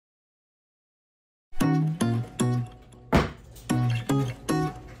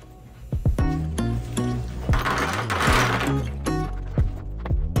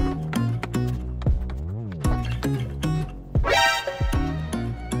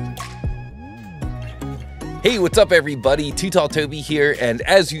Hey, what's up everybody? tootalltoby here, and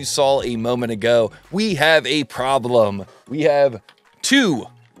as you saw a moment ago, we have a problem. We have 2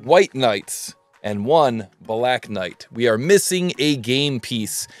 white knights and 1 black knight. We are missing a game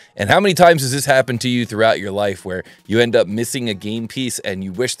piece. And how many times has this happened to you throughout your life where you end up missing a game piece and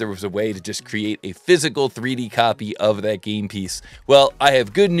you wish there was a way to just create a physical 3D copy of that game piece? Well, I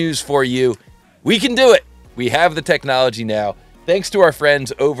have good news for you. We can do it. We have the technology now. Thanks to our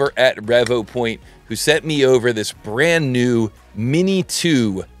friends over at Revopoint who sent me over this brand new Mini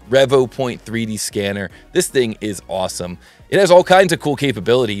 2 Revopoint 3D scanner. This thing is awesome. It has all kinds of cool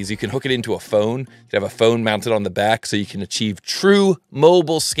capabilities. You can hook it into a phone. You can have a phone mounted on the back so you can achieve true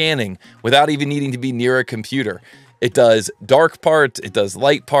mobile scanning without even needing to be near a computer. It does dark parts, it does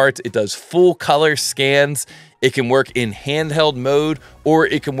light parts, it does full color scans. It can work in handheld mode or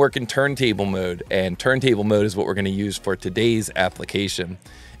it can work in turntable mode. And turntable mode is what we're going to use for today's application.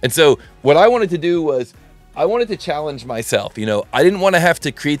 And so what I wanted to do was I wanted to challenge myself. You know, I didn't want to have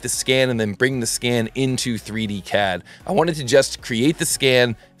to create the scan and then bring the scan into 3D CAD. I wanted to just create the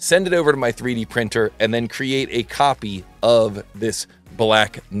scan, send it over to my 3D printer, and then create a copy of this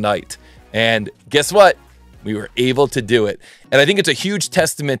Black Knight. And guess what? We were able to do it. And I think it's a huge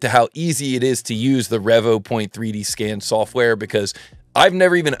testament to how easy it is to use the Revopoint 3D scan software, because I've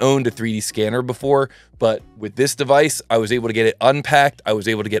never even owned a 3D scanner before, but with this device, I was able to get it unpacked. I was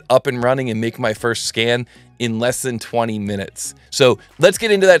able to get up and running and make my first scan in less than 20 minutes. So let's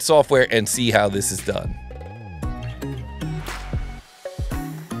get into that software and see how this is done.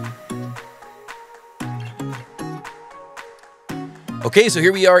 Okay, so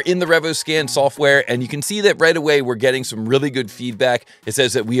here we are in the Revoscan software, and you can see that right away we're getting some really good feedback. It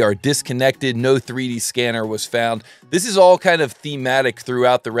says that we are disconnected, no 3D scanner was found. This is all kind of thematic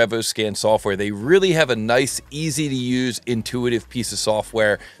throughout the Revoscan software. They really have a nice, easy to use, intuitive piece of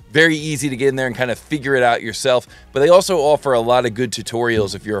software. Very easy to get in there and kind of figure it out yourself, but they also offer a lot of good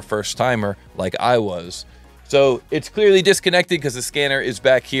tutorials if you're a first timer like I was. So it's clearly disconnected because the scanner is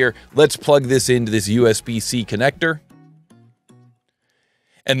back here. Let's plug this into this USB-C connector.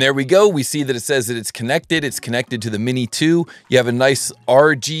 And there we go. We see that it says that it's connected. It's connected to the Mini 2. You have a nice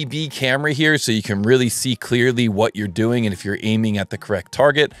RGB camera here so you can really see clearly what you're doing and if you're aiming at the correct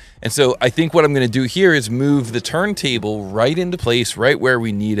target. And so I think what I'm going to do here is move the turntable right into place, right where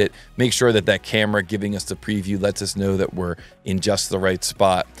we need it. Make sure that that camera giving us the preview lets us know that we're in just the right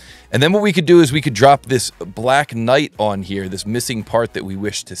spot. And then what we could do is we could drop this Black Knight on here, this missing part that we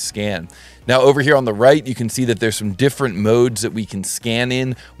wish to scan. Now over here on the right, you can see that there's some different modes that we can scan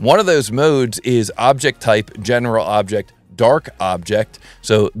in. One of those modes is object type, general object, dark object.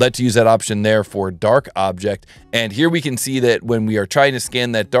 So let's use that option there for dark object. And here we can see that when we are trying to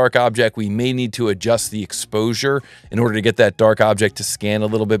scan that dark object, we may need to adjust the exposure in order to get that dark object to scan a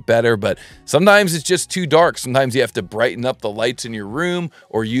little bit better. But sometimes it's just too dark. Sometimes you have to brighten up the lights in your room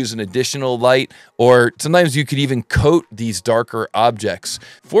or use an additional light, or sometimes you could even coat these darker objects.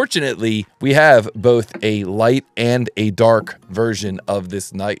 Fortunately, we have both a light and a dark version of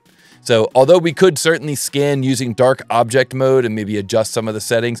this knight. So although we could certainly scan using dark object mode and maybe adjust some of the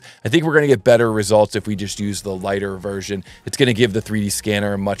settings, I think we're going to get better results if we just use the lighter version. It's going to give the 3D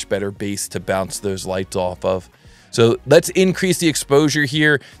scanner a much better base to bounce those lights off of. So let's increase the exposure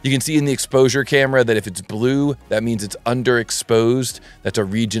here. You can see in the exposure camera that if it's blue, that means it's underexposed. That's a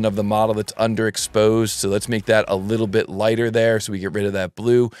region of the model that's underexposed. So let's make that a little bit lighter there so we get rid of that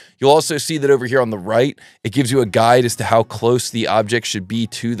blue. You'll also see that over here on the right, it gives you a guide as to how close the object should be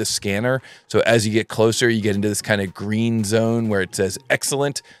to the scanner. So as you get closer, you get into this kind of green zone where it says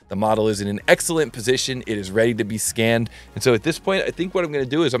excellent. The model is in an excellent position. It is ready to be scanned. And so at this point, I think what I'm going to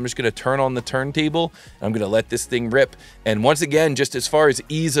do is I'm just going to turn on the turntable and I'm going to let this thing rip. And once again, just as far as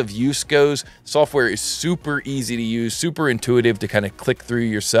ease of use goes, software is super easy to use, super intuitive to kind of click through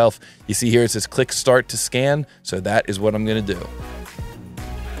yourself. You see here it says click start to scan. So that is what I'm going to do.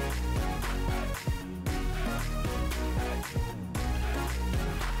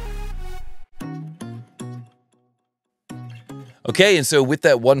 Okay, and so with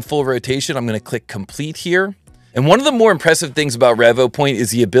that one full rotation, I'm going to click complete here. And one of the more impressive things about Revopoint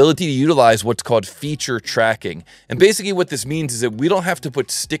is the ability to utilize what's called feature tracking. And basically what this means is that we don't have to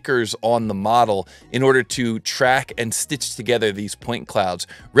put stickers on the model in order to track and stitch together these point clouds.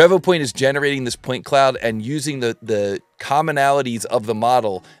 Revopoint is generating this point cloud and using the commonalities of the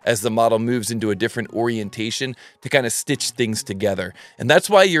model as the model moves into a different orientation to kind of stitch things together. And that's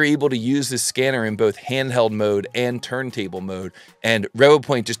why you're able to use this scanner in both handheld mode and turntable mode. And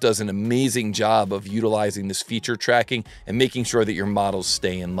Revopoint just does an amazing job of utilizing this feature tracking and making sure that your models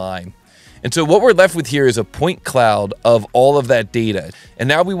stay in line. And so what we're left with here is a point cloud of all of that data. And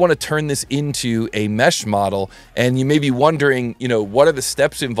now we want to turn this into a mesh model. And you may be wondering, what are the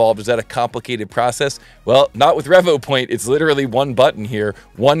steps involved? Is that a complicated process? Well, not with Revopoint. It's literally one button here,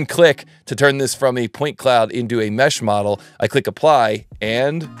 one click to turn this from a point cloud into a mesh model. I click apply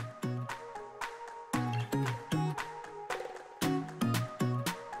and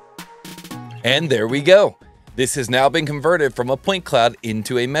there we go. This has now been converted from a point cloud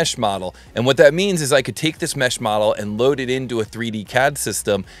into a mesh model. And what that means is I could take this mesh model and load it into a 3D CAD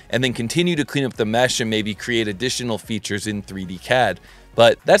system and then continue to clean up the mesh and maybe create additional features in 3D CAD.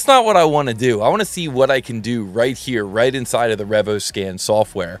 But that's not what I want to do. I want to see what I can do right here, right inside of the Revoscan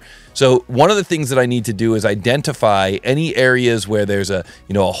software. So one of the things that I need to do is identify any areas where there's a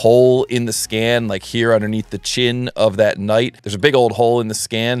hole in the scan, like here underneath the chin of that knight. There's a big old hole in the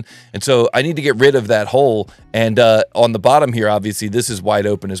scan. And so I need to get rid of that hole. And on the bottom here, obviously, this is wide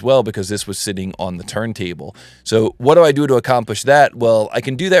open as well because this was sitting on the turntable. So what do I do to accomplish that? Well, I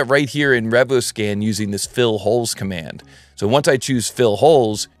can do that right here in Revoscan using this fill holes command. So once I choose fill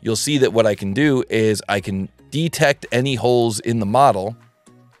holes, you'll see that what I can do is I can detect any holes in the model.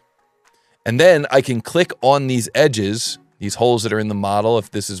 And then I can click on these edges, these holes that are in the model. If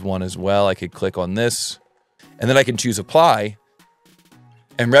this is one as well, I could click on this. And then I can choose apply.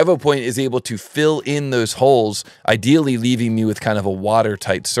 And Revopoint is able to fill in those holes, ideally leaving me with kind of a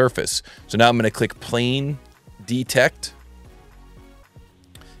watertight surface. So now I'm going to click plane, detect.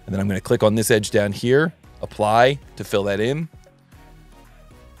 And then I'm going to click on this edge down here, apply to fill that in.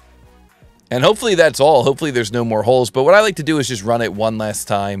 And hopefully that's all. Hopefully there's no more holes. But what I like to do is just run it one last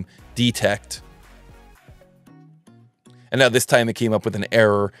time, detect. And now this time it came up with an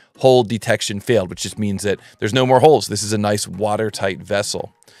error, hole detection failed, which just means that there's no more holes. This is a nice watertight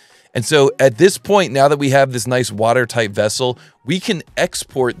vessel. And so at this point, now that we have this nice watertight vessel, we can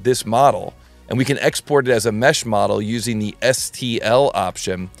export this model. And we can export it as a mesh model using the STL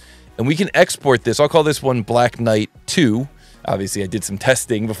option. And we can export this. I'll call this one Black Knight 2. Obviously, I did some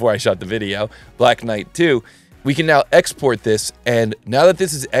testing before I shot the video. Black Knight 2. We can now export this. And now that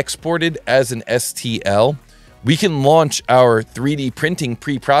this is exported as an STL, we can launch our 3D printing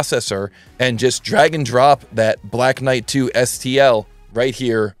preprocessor and just drag and drop that Black Knight 2 STL right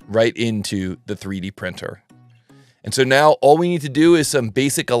here, right into the 3D printer. And so now all we need to do is some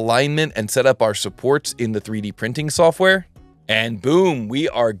basic alignment and set up our supports in the 3D printing software. And boom, we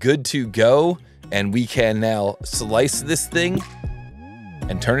are good to go. And we can now slice this thing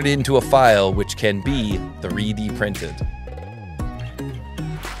and turn it into a file which can be 3D printed.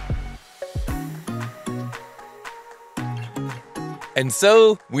 And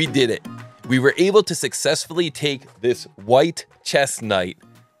so we did it. We were able to successfully take this white chess knight,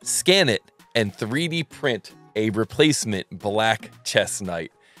 scan it, and 3D print a replacement black chess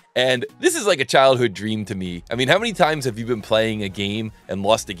knight. And this is like a childhood dream to me. I mean, how many times have you been playing a game and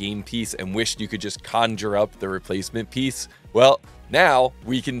lost a game piece and wished you could just conjure up the replacement piece? Well, now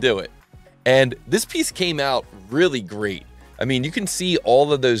we can do it. And this piece came out really great. I mean, you can see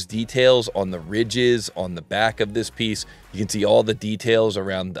all of those details on the ridges on the back of this piece. You can see all the details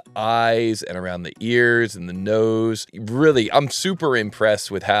around the eyes and around the ears and the nose. Really, I'm super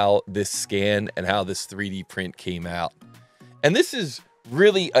impressed with how this scan and how this 3D print came out. And this is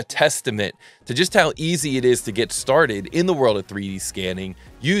really a testament to just how easy it is to get started in the world of 3D scanning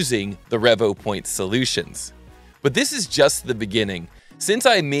using the Revopoint solutions. But this is just the beginning. Since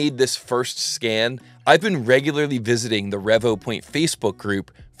I made this first scan, I've been regularly visiting the Revopoint Facebook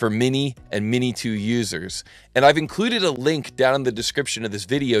group for Mini and Mini 2 users, and I've included a link down in the description of this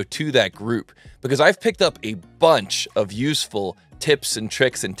video to that group because I've picked up a bunch of useful tips and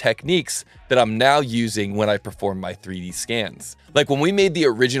tricks and techniques that I'm now using when I perform my 3D scans. Like when we made the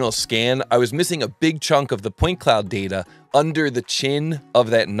original scan, I was missing a big chunk of the point cloud data under the chin of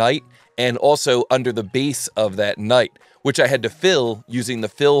that knight and also under the base of that knight, which I had to fill using the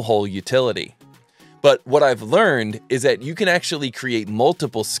fill hole utility. But what I've learned is that you can actually create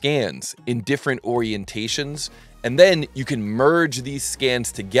multiple scans in different orientations, and then you can merge these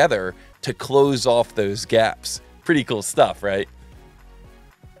scans together to close off those gaps. Pretty cool stuff, right?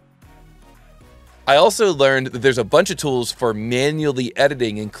 I also learned that there's a bunch of tools for manually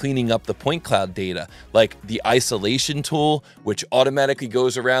editing and cleaning up the point cloud data, like the isolation tool, which automatically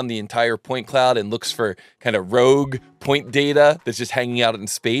goes around the entire point cloud and looks for kind of rogue point data that's just hanging out in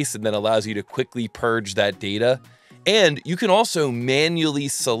space and then allows you to quickly purge that data. And you can also manually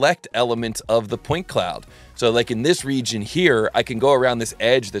select elements of the point cloud. So like in this region here, I can go around this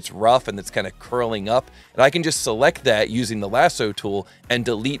edge that's rough and that's kind of curling up, and I can just select that using the lasso tool and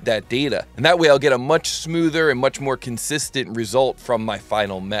delete that data. And that way I'll get a much smoother and much more consistent result from my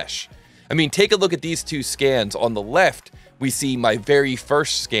final mesh. I mean, take a look at these two scans. On the left, we see my very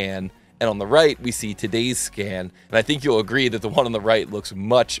first scan, and on the right, we see today's scan. And I think you'll agree that the one on the right looks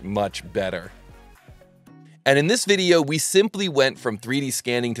much, much better. And in this video, we simply went from 3D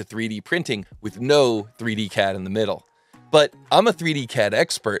scanning to 3D printing with no 3D CAD in the middle. But I'm a 3D CAD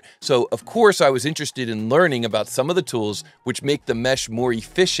expert, so of course I was interested in learning about some of the tools which make the mesh more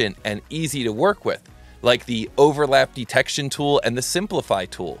efficient and easy to work with, like the overlap detection tool and the simplify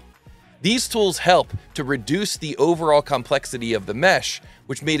tool. These tools help to reduce the overall complexity of the mesh,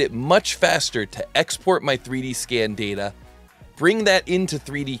 which made it much faster to export my 3D scan data, bring that into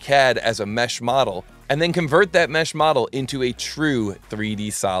 3D CAD as a mesh model, and then convert that mesh model into a true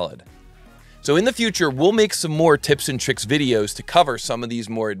 3D solid. So in the future, we'll make some more tips and tricks videos to cover some of these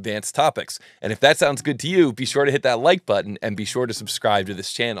more advanced topics. And if that sounds good to you, be sure to hit that like button and be sure to subscribe to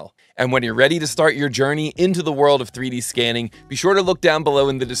this channel. And when you're ready to start your journey into the world of 3D scanning, be sure to look down below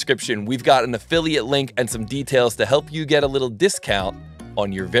in the description. We've got an affiliate link and some details to help you get a little discount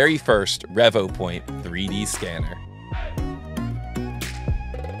on your very first Revopoint 3D scanner.